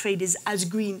that our trade is as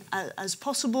green as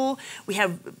possible. We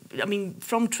have, I mean,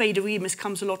 from trade agreements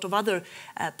comes a lot of other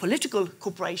political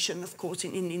cooperation, of course,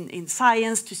 in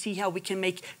science, to see how we can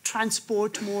make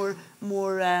transport more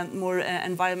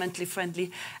environmentally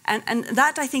friendly. And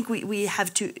that, I think, we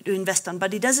have to invest on.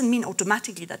 But it doesn't mean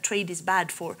automatically that trade is bad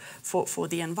for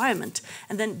the environment.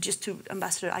 And then just to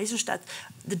Ambassador Eisenstadt,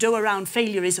 the Doha round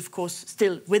failure is, of course,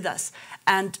 still with us.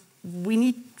 And we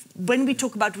need, when we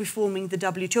talk about reforming the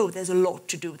WTO, there's a lot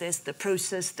to do. There's the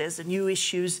process, there's the new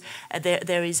issues,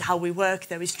 there is how we work,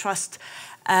 there is trust.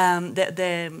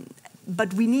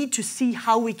 But we need to see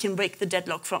how we can break the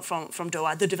deadlock from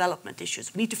Doha, the development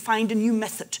issues. We need to find a new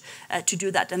method to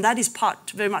do that. And that is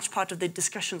very much part of the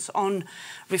discussions on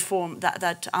reform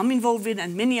that I'm involved in,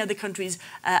 and many other countries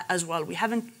as well. We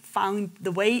haven't found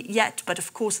the way yet, but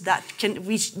of course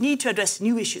we need to address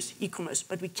new issues, e-commerce,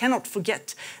 but we cannot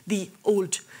forget the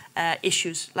old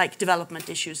issues like development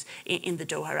issues in the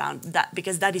Doha round,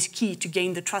 because that is key to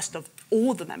gain the trust of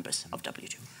all the members of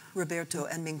WTO. Roberto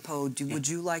and Ming-Po, would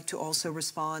you like to also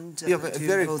respond to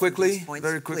very both quickly. of these points?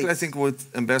 Very quickly, Please. I think what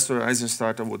Ambassador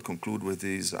Eisenstadt would conclude with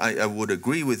is, I would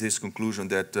agree with his conclusion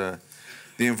that the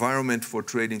environment for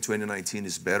trade in 2019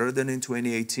 is better than in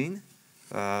 2018.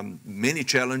 Many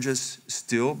challenges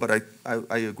still, but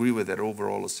I agree with that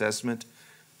overall assessment.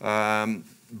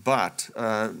 But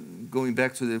going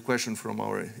back to the question from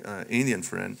our Indian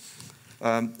friend,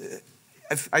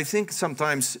 I think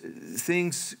sometimes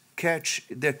things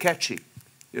they're catchy.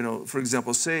 You know, for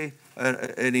example, say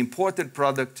an imported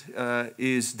product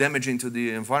is damaging to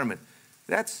the environment.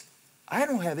 I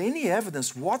don't have any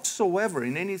evidence whatsoever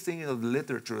in anything in the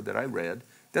literature that I read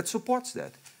that supports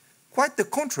that. Quite the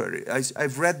contrary.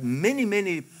 I've read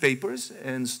many papers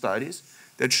and studies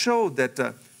that show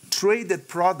that traded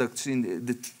products,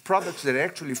 the products that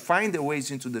actually find their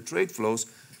ways into the trade flows,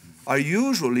 are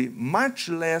usually much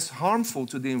less harmful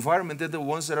to the environment than the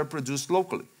ones that are produced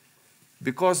locally.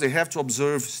 Because they have to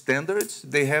observe standards,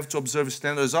 they have to observe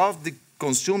standards of the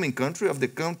consuming country, of the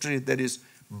country that is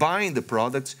buying the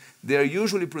products. They are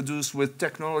usually produced with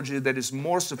technology that is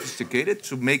more sophisticated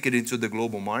to make it into the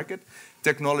global market,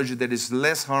 technology that is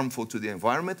less harmful to the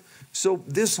environment. So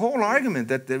this whole argument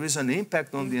that there is an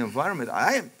impact on the environment,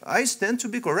 I stand to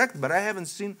be correct, but I haven't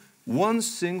seen one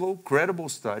single credible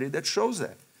study that shows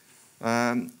that.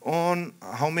 On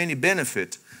how many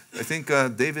benefit, I think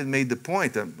David made the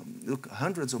point. look,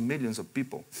 hundreds of millions of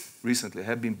people recently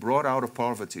have been brought out of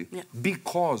poverty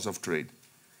because of trade.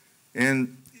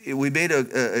 And we made a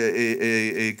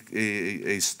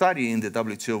study in the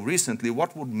WTO recently.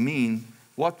 What would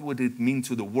it mean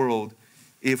to the world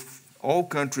if all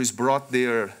countries brought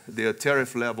their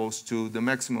tariff levels to the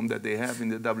maximum that they have in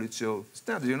the WTO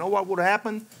standards? You know what would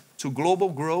happen to global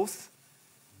growth?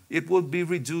 It would be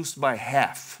reduced by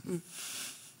half.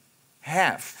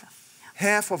 Half.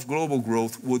 Half of global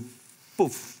growth would,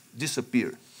 poof,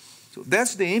 disappear. So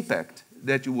that's the impact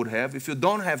that you would have if you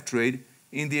don't have trade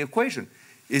in the equation.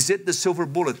 Is it the silver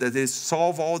bullet that is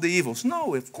solve all the evils?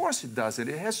 No, of course it doesn't.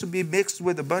 It has to be mixed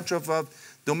with a bunch of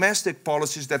domestic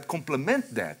policies that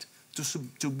complement that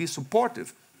to be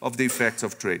supportive of the effects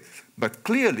of trade. But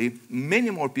clearly, many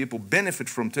more people benefit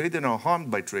from trade than are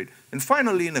harmed by trade. And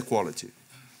finally, inequality.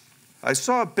 I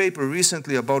saw a paper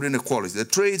recently about inequality. The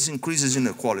trade increases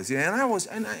inequality. And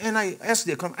I asked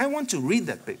the economist, I want to read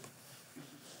that paper.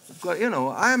 You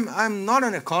know, I'm not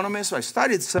an economist. I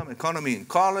studied some economy in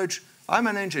college. I'm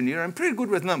an engineer. I'm pretty good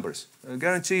with numbers. I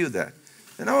guarantee you that.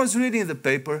 And I was reading the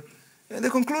paper, and the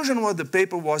conclusion of the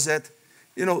paper was that,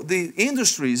 you know, the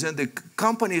industries and the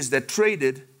companies that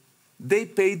traded, they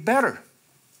paid better.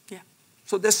 Yeah.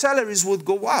 So their salaries would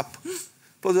go up.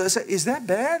 But I said, is that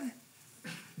bad?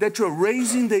 That you're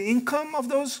raising the income of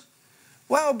those?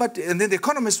 Well, but, and then the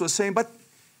economist was saying, but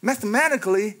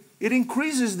mathematically, it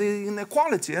increases the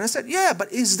inequality. And I said, yeah,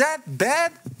 but is that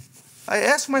bad? I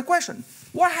asked my question.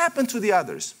 What happened to the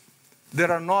others that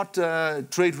are not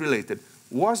trade-related?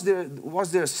 Was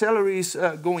their salaries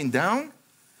going down?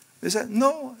 They said,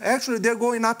 no, actually, they're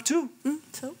going up too.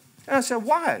 So? And I said,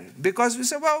 why? Because we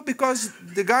said, well, because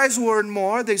the guys who earn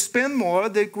more, they spend more,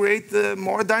 they create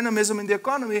more dynamism in the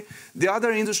economy. The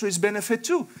other industries benefit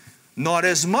too. Not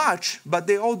as much, but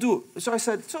they all do. So I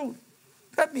said, so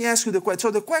let me ask you the question.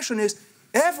 So the question is,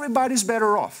 everybody's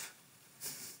better off.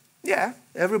 Yeah,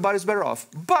 everybody's better off.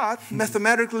 But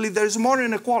mathematically, there's more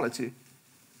inequality.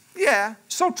 Yeah,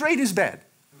 so trade is bad.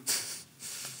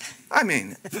 I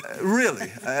mean, really,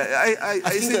 I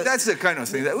think that's the kind of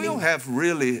thing that we'll have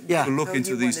really to look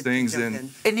into these things in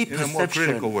a more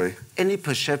critical way. Any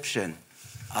perception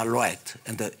are right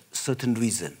and a certain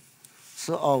reason.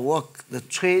 So our work, the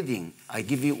trading, I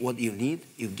give you what you need,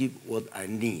 you give what I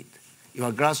need.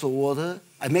 Your glass of water,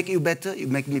 I make you better, you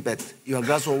make me better. Your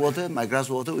glass of water, my glass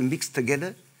of water, we mix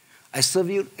together. I serve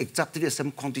you exactly the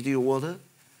same quantity of water,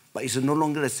 but it's no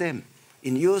longer the same.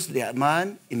 In yours, they are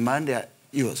mine. In mine, they are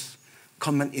yours.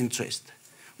 Common interest.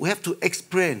 We have to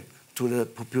explain to the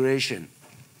population,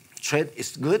 trade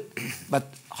is good, but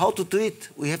how to do it,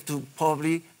 we have to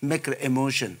probably make an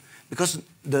emotion. Because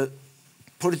the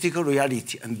political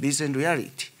reality and business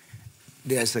reality,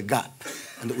 there's a gap,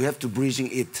 and we have to bridge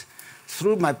it.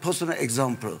 Through my personal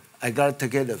example, I got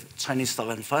together Chinese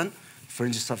sovereign fund,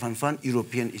 French sovereign fund,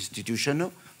 European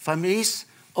institutional families,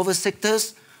 over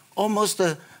sectors, almost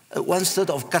 1/3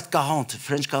 of CAC 40,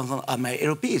 French CAC 40 are my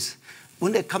LPs.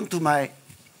 When they come to my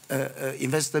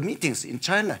investor meetings in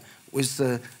China with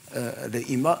the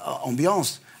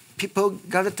ambiance, people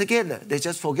gather together. They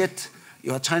just forget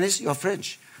you are Chinese, you are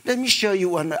French. Let me show you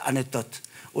one anecdote.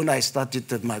 When I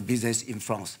started my business in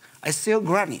France, I sell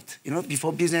granite. You know,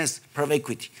 before business, private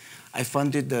equity, I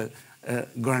funded the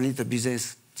granite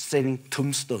business selling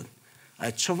tombstone. I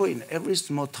travel in every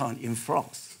small town in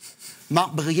France.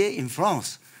 Marbrier in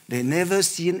France, they never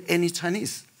seen any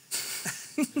Chinese.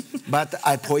 But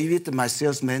I prohibit my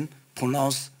salesmen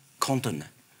pronounce container,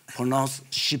 pronounce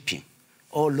shipping,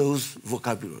 all those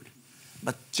vocabulary.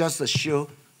 But just to show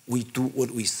we do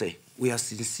what we say. We are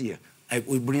sincere.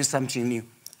 We bring something new.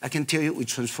 I can tell you we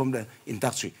transform the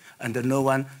industry, and no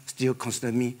one still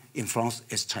consider me in France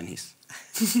as Chinese.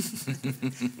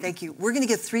 Thank you. We're going to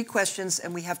get 3 questions,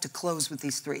 and we have to close with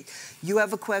these 3. You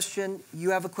have a question,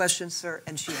 sir,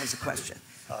 and she has a question.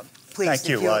 Please, thank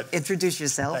you. Introduce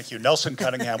yourself. Thank you. Nelson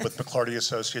Cunningham with McClarty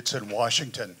Associates in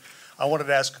Washington. I wanted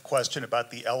to ask a question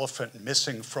about the elephant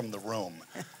missing from the room.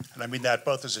 And I mean that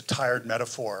both as a tired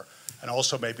metaphor and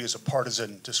also maybe as a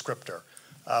partisan descriptor.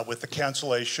 With the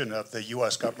cancellation of the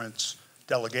U.S. government's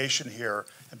delegation here,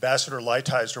 Ambassador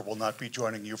Lighthizer will not be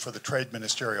joining you for the trade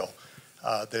ministerial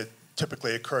that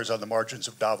typically occurs on the margins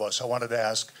of Davos. I wanted to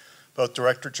ask both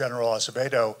Director General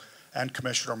Acevedo and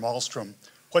Commissioner Malmstrom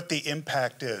what the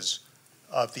impact is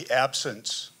of the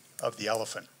absence of the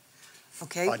elephant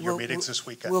on your meetings this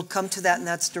weekend. We'll come to that, and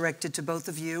that's directed to both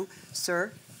of you,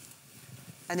 sir.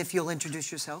 And if you'll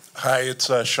introduce yourself. Hi, it's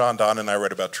Sean Don, and I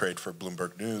write about trade for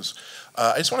Bloomberg News.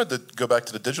 I just wanted to go back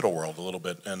to the digital world a little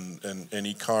bit and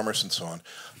e-commerce and so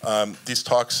on. These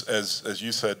talks, as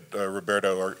you said,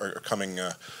 Roberto, are coming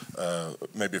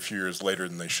maybe a few years later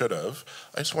than they should have.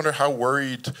 I just wonder how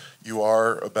worried you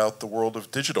are about the world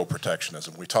of digital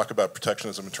protectionism. We talk about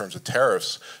protectionism in terms of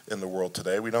tariffs in the world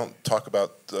today. We don't talk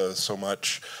about so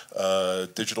much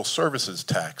digital services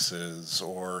taxes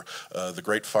or the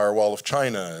Great Firewall of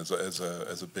China as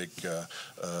a big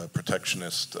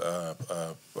protectionist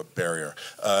barrier.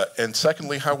 And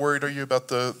secondly, how worried are you about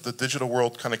the digital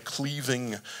world kind of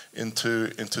cleaving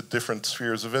into different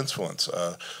spheres of influence?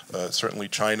 Certainly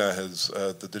China has,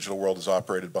 the digital world has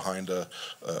operated behind a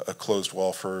closed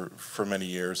wall for many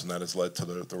years, and that has led to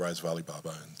the rise of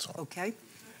Alibaba and so on. Okay.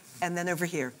 And then over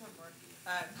here.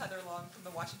 Heather Long from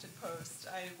the Washington Post.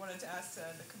 I wanted to ask the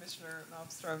Commissioner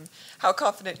Malmström how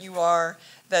confident you are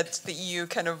that the EU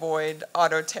can avoid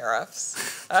auto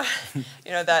tariffs.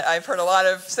 That I've heard a lot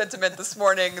of sentiment this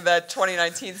morning that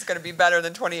 2019 is going to be better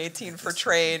than 2018 for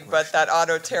trade, but that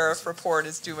auto tariff report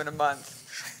is due in a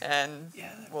month, and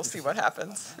we'll see what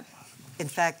happens. In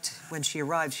fact, when she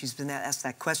arrived, she's been asked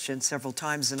that question several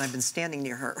times, and I've been standing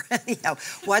near her. Anyhow,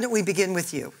 why don't we begin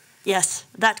with you? Yes,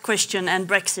 that question and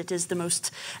Brexit is the most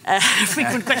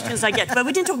frequent questions I get. But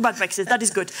we didn't talk about Brexit. That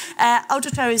is good. Auto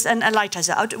tariffs and light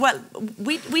tariffs. Well,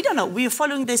 we don't know. We are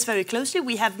following this very closely.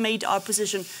 We have made our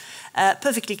position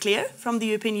perfectly clear from the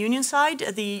European Union side.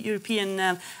 The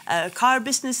European car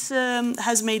business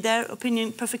has made their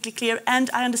opinion perfectly clear,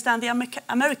 and I understand the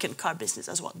American car business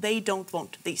as well. They don't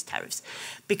want these tariffs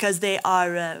because they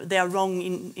are wrong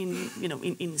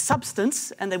in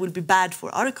substance, and they will be bad for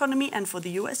our economy and for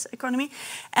the US economy,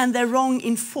 and they're wrong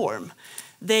in form.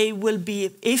 They will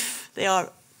be, if they are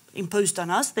imposed on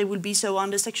us, they will be so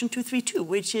under Section 232,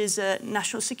 which is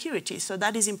national security. So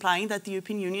that is implying that the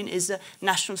European Union is a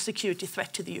national security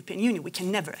threat to the European Union. We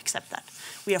can never accept that.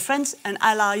 We are friends and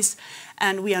allies,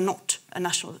 and we are not a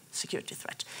national security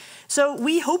threat. So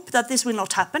we hope that this will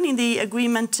not happen. In the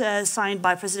agreement signed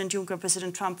by President Juncker and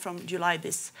President Trump from July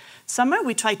this summer,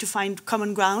 we try to find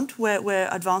common ground where we're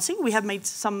advancing. We have made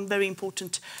some very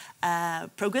important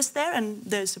progress there, and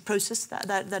there's a process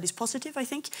that is positive, I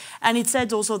think. And it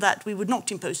said also that we would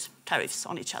not impose tariffs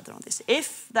on each other on this.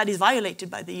 If that is violated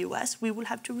by the US, we will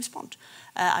have to respond.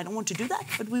 I don't want to do that,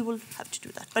 but we will have to do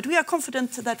that. But we are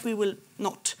confident that we will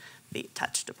not be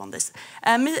touched upon this.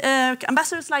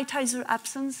 Ambassador Lighthizer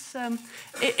absence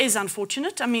is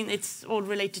unfortunate. I mean, it's all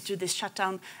related to this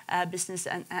shutdown business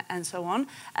and so on.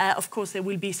 Of course, there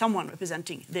will be someone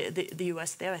representing the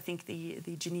US there, I think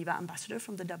the Geneva ambassador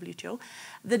from the WTO.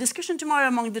 The discussion tomorrow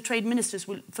among the trade ministers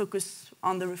will focus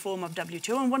on the reform of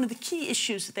WTO, and one of the key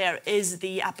issues there is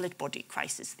the appellate body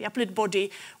crisis. The appellate body,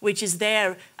 which is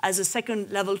there as a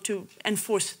second level to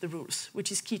enforce the rules, which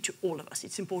is key to all of us.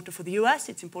 It's important for the US,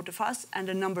 it's important for us and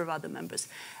a number of other members.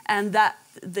 And that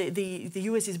the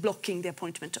US is blocking the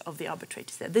appointment of the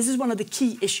arbitrators there. This is one of the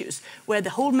key issues where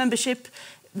the whole membership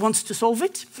wants to solve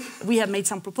it. We have made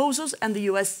some proposals and the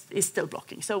US is still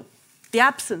blocking. So the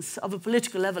absence of a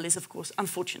political level is, of course,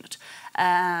 unfortunate.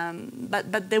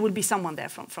 But there will be someone there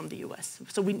from the US.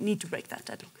 So we need to break that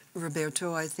deadlock.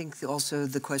 Roberto, I think also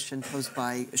the question posed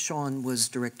by Sean was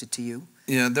directed to you.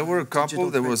 Yeah, there were a couple.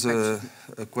 There was a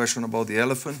question about the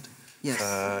elephant. Yes,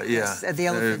 yes, the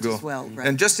elephant as well. Right.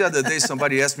 And just the other day,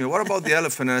 somebody asked me, what about the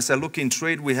elephant? And I said, look, in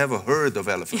trade, we have a herd of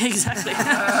elephants. Exactly.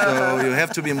 So you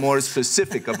have to be more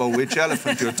specific about which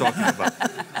elephant you're talking about.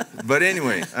 But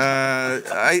anyway,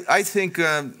 I think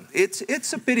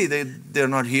it's a pity they're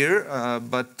not here,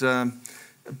 but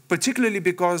particularly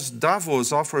because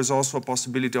Davos offers also a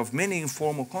possibility of many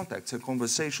informal contacts and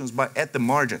conversations at the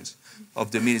margins of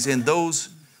the meetings, and those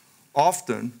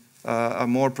often are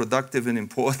more productive and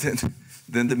important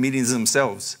than the meetings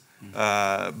themselves.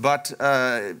 But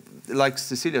like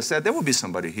Cecilia said, there will be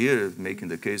somebody here making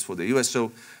the case for the US,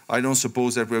 so I don't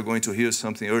suppose that we're going to hear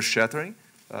something earth-shattering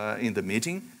in the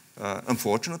meeting,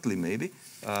 unfortunately maybe.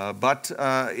 But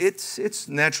it's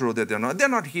natural that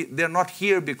they're not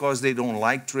here because they don't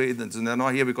like trade, and they're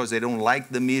not here because they don't like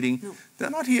the meeting. No.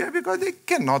 They're not here because they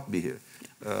cannot be here.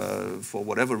 For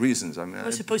whatever reasons. I mean,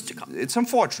 we're supposed to come. It's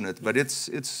unfortunate, but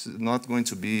it's not going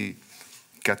to be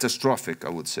catastrophic, I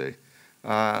would say.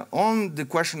 On the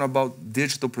question about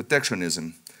digital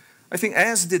protectionism, I think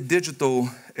as the digital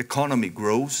economy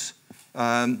grows,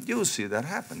 you'll see that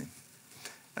happening.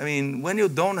 I mean, when you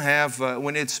don't have,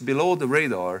 when it's below the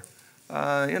radar,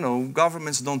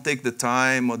 governments don't take the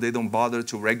time or they don't bother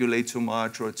to regulate too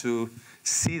much or to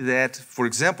see that, for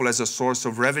example, as a source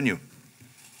of revenue,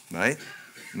 right?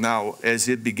 Now, as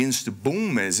it begins to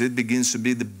boom, as it begins to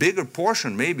be the bigger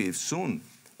portion, maybe soon,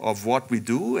 of what we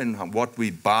do and what we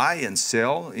buy and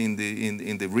sell in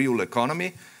the real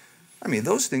economy, I mean,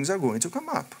 those things are going to come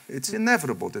up. It's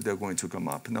inevitable that they're going to come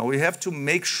up. Now, we have to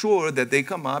make sure that they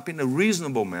come up in a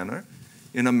reasonable manner,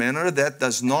 in a manner that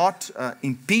does not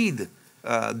impede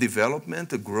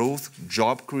development, growth,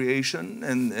 job creation,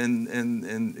 and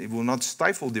it will not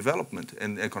stifle development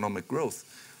and economic growth.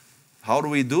 How do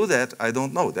we do that? I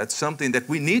don't know. That's something that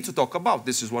we need to talk about.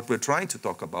 This is what we're trying to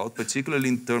talk about, particularly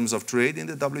in terms of trade in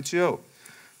the WTO.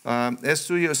 As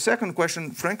to your second question,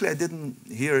 frankly, I didn't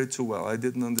hear it too well. I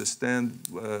didn't understand.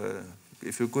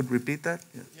 If you could repeat that?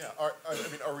 Yeah,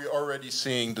 are we already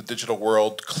seeing the digital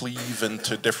world cleave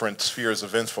into different spheres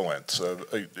of influence?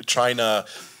 China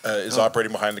is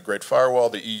operating behind the Great Firewall.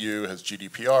 The EU has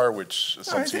GDPR, which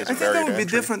some see as a barrier to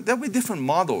entry. There will be different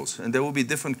models, and there will be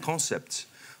different concepts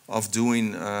of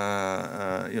doing,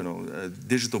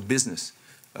 digital business,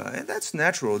 and that's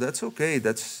natural. That's okay.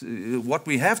 That's what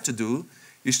we have to do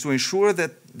is to ensure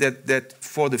that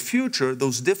for the future,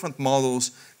 those different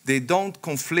models, they don't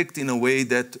conflict in a way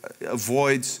that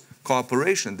avoids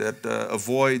cooperation, that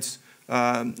avoids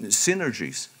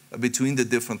synergies between the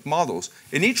different models.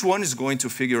 And each one is going to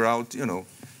figure out,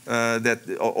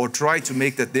 that or try to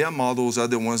make that their models are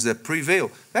the ones that prevail.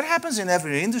 That happens in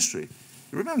every industry.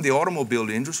 Remember, the automobile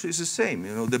industry is the same.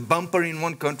 The bumper in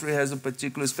one country has a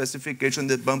particular specification.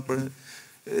 The bumper,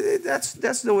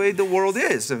 that's the way the world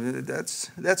is. I mean,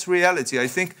 that's reality, I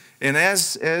think. And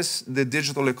as the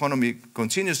digital economy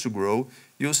continues to grow,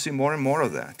 you'll see more and more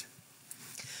of that.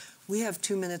 We have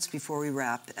 2 minutes before we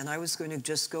wrap, and I was going to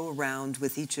just go around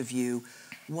with each of you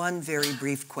one very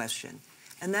brief question.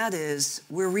 And that is,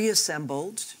 we're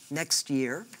reassembled next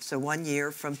year, so 1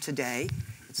 year from today.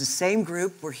 It's the same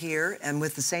group, we're here, and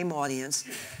with the same audience.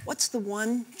 What's the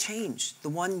one change, the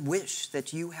one wish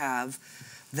that you have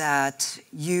that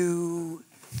you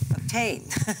obtain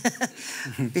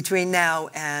between now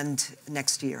and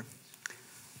next year?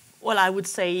 Well, I would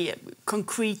say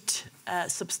concrete,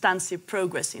 substantive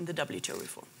progress in the WTO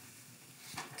reform.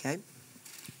 Okay.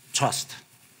 Trust.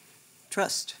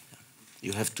 Trust.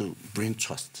 You have to bring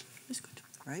trust. That's good.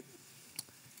 Right.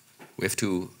 We have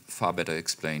to far better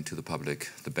explain to the public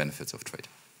the benefits of trade.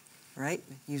 Right.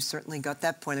 You certainly got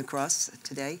that point across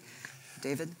today.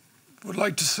 David? Would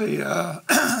like to see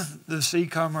this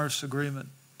e-commerce agreement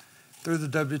through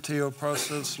the WTO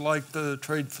process, like the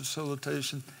trade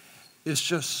facilitation. It's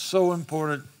just so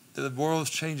important. The world is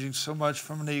changing so much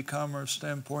from an e-commerce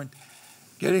standpoint.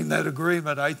 Getting that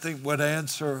agreement, I think, would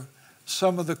answer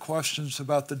some of the questions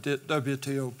about the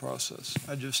WTO process.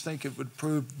 I just think it would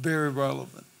prove very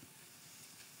relevant.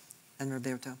 And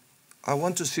Roberto? I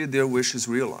want to see their wishes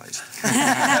realized.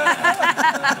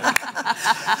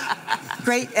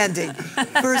 Great ending.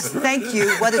 First, thank you.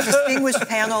 What a distinguished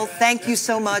panel. Thank you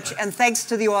so much. And thanks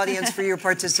to the audience for your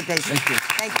participation. Thank you.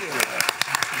 Thank you.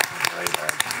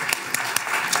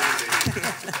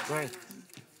 Great.